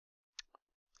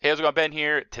Hey, how's it going? Ben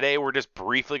here. Today we're just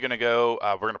briefly going to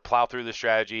we're going to plow through the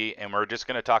strategy and we're just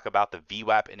going to talk about the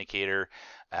VWAP indicator.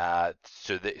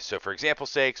 So for example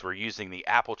sakes, we're using the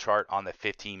Apple chart on the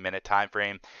 15-minute time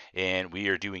frame and we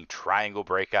are doing triangle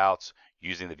breakouts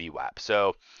using the VWAP.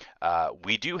 So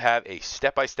we do have a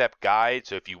step-by-step guide.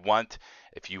 So if you want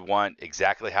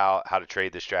exactly how to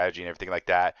trade this strategy and everything like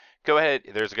that, go ahead.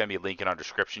 There's going to be a link in our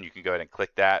description. You can go ahead and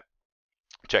click that,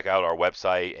 check out our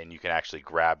website, and you can actually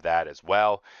grab that as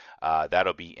well.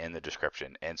 That'll be in the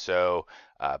description. And so,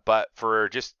 but for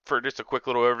just a quick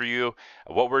little overview,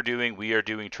 what we're doing, we are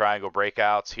doing triangle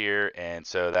breakouts here, and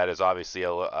so that is obviously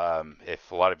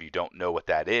if a lot of you don't know what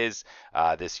that is,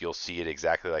 this you'll see it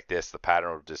exactly like this. The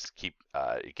pattern will just keep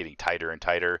getting tighter and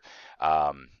tighter.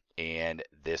 And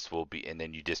this will be, and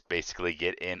then you just basically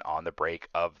get in on the break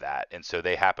of that. And so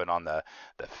they happen on the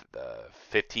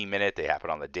 15 minute, they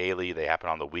happen on the daily, they happen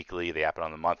on the weekly, they happen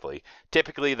on the monthly.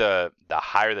 Typically, the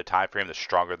higher the time frame, the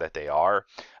stronger that they are.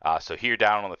 So here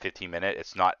down on the 15 minute,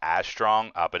 it's not as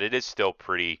strong, but it is still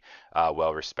pretty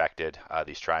well respected.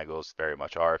 These triangles very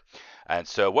much are. And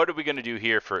so what are we going to do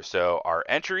here for? So our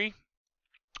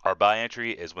buy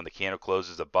entry is when the candle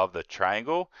closes above the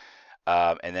triangle.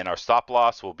 And then our stop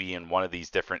loss will be in one of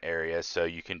these different areas. So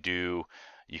you can do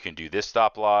this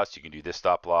stop loss, you can do this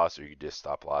stop loss, or you can do this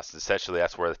stop loss. Essentially,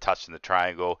 that's where the touch in the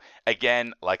triangle.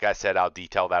 Again, like I said, I'll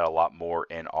detail that a lot more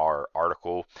in our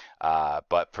article.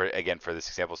 But for this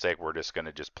example sake, we're just going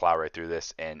to just plow right through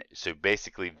this. And so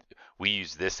basically, we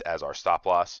use this as our stop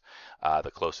loss,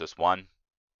 the closest one.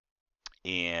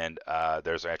 And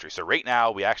there's our entry. So right now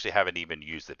we actually haven't even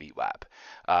used the VWAP.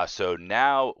 So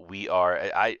now we are.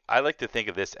 I like to think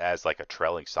of this as like a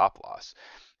trailing stop loss.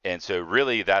 And so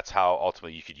really that's how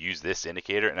ultimately you could use this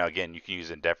indicator. Now again, you can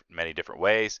use it in many different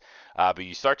ways, but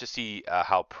you start to see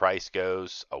how price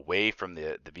goes away from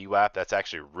the VWAP. That's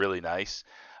actually really nice.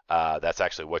 That's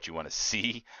actually what you want to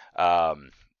see. But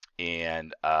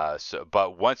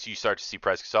once you start to see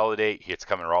price consolidate, it's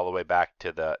coming all the way back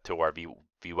to our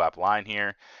VWAP line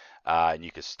here, and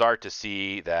you can start to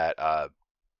see that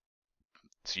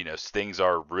things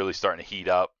are really starting to heat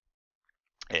up,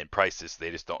 and prices, they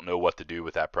just don't know what to do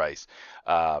with that price.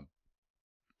 Uh,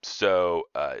 so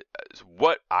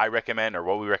what I recommend, or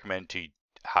what we recommend to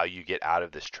how you get out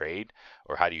of this trade,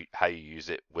 or how you use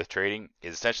it with trading,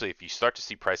 is essentially if you start to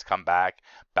see price come back,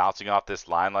 bouncing off this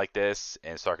line like this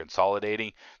and start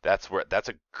consolidating, that's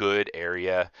a good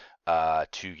area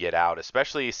to get out.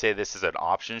 Especially say this is an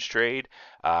options trade,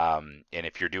 and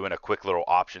if you're doing a quick little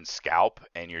option scalp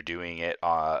and you're doing it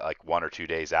like 1 or 2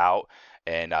 days out,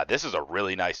 and this is a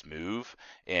really nice move,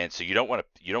 and so you don't want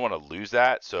to lose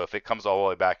that. So if it comes all the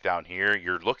way back down here,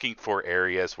 you're looking for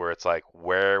areas where it's like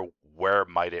where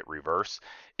might it reverse.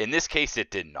 In this case,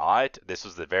 it did not. This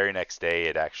was the very next day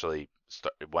it actually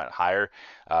went higher.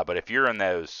 But if you're in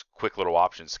those quick little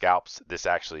option scalps, this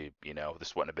actually,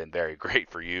 this wouldn't have been very great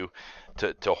for you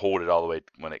to hold it all the way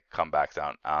when it come back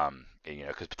down.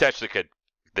 Because potentially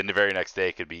the very next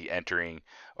day could be entering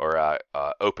or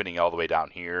opening all the way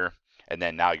down here, and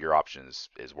then now your option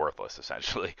is worthless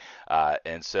essentially. But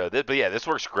yeah, this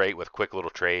works great with quick little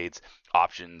trades,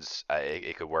 options.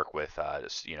 It could work with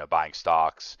just, buying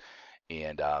stocks,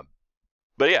 and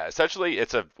but yeah, essentially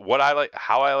it's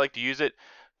how I like to use it.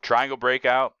 Triangle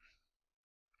breakout.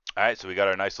 All right, so we got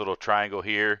our nice little triangle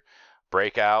here,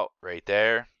 breakout right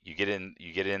there. You get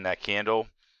in that candle,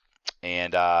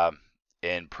 and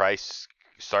price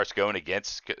starts going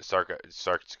against that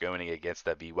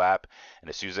VWAP, and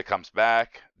as soon as it comes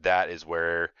back, that is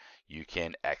where you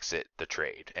can exit the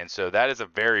trade. And so that is a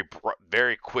very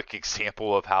quick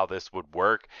example of how this would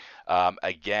work.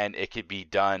 Again, it could be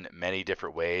done many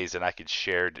different ways, and I could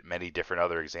share many different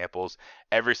other examples.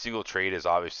 Every single trade is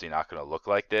obviously not going to look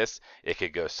like this. It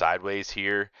could go sideways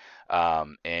here,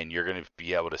 and you're going to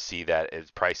be able to see that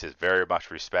price is very much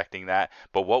respecting that.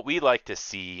 But what we like to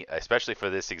see, especially for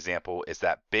this example, is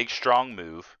that big strong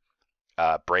move,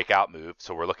 breakout move.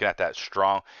 So we're looking at that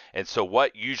strong. And so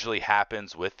what usually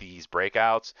happens with these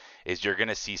breakouts is you're going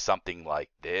to see something like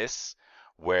this,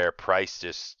 where price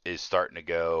just is starting to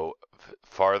go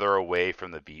farther away from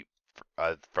the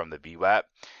VWAP,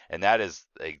 and that is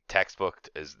a textbook.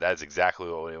 That's exactly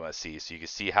what we want to see. So you can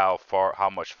see how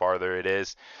much farther it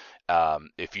is.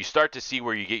 If you start to see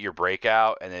where you get your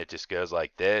breakout and it just goes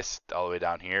like this all the way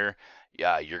down here,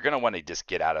 yeah, you're gonna want to just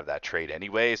get out of that trade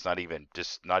anyways. Not even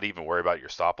worry about your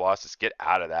stop loss. Just get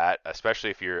out of that, especially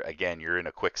if you're in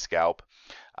a quick scalp.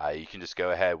 You can just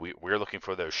go ahead. We're looking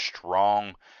for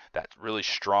that really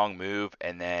strong move,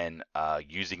 and then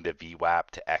using the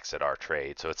VWAP to exit our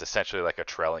trade. So it's essentially like a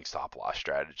trailing stop loss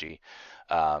strategy.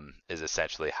 Is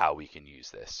essentially how we can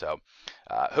use this. So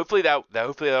hopefully that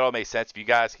all makes sense. If you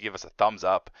guys can give us a thumbs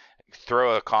up,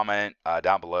 throw a comment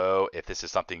down below if this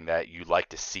is something that you'd like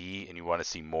to see and you want to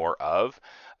see more of.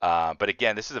 But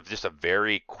again, this is just a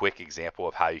very quick example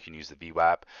of how you can use the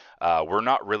VWAP. We're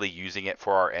not really using it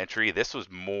for our entry. This was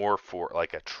more for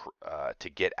like to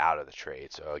get out of the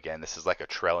trade. So again, this is like a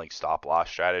trailing stop loss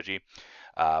strategy.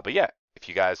 But yeah, if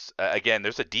you guys, again,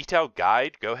 there's a detailed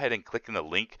guide. Go ahead and click in the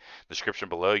link description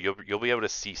below. You'll be able to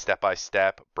see step by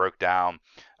step, broke down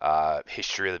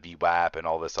history of the VWAP and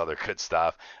all this other good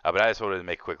stuff. But I just wanted to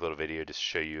make a quick little video just to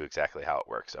show you exactly how it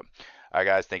works. So, all right,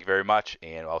 guys, thank you very much,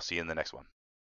 and I'll see you in the next one.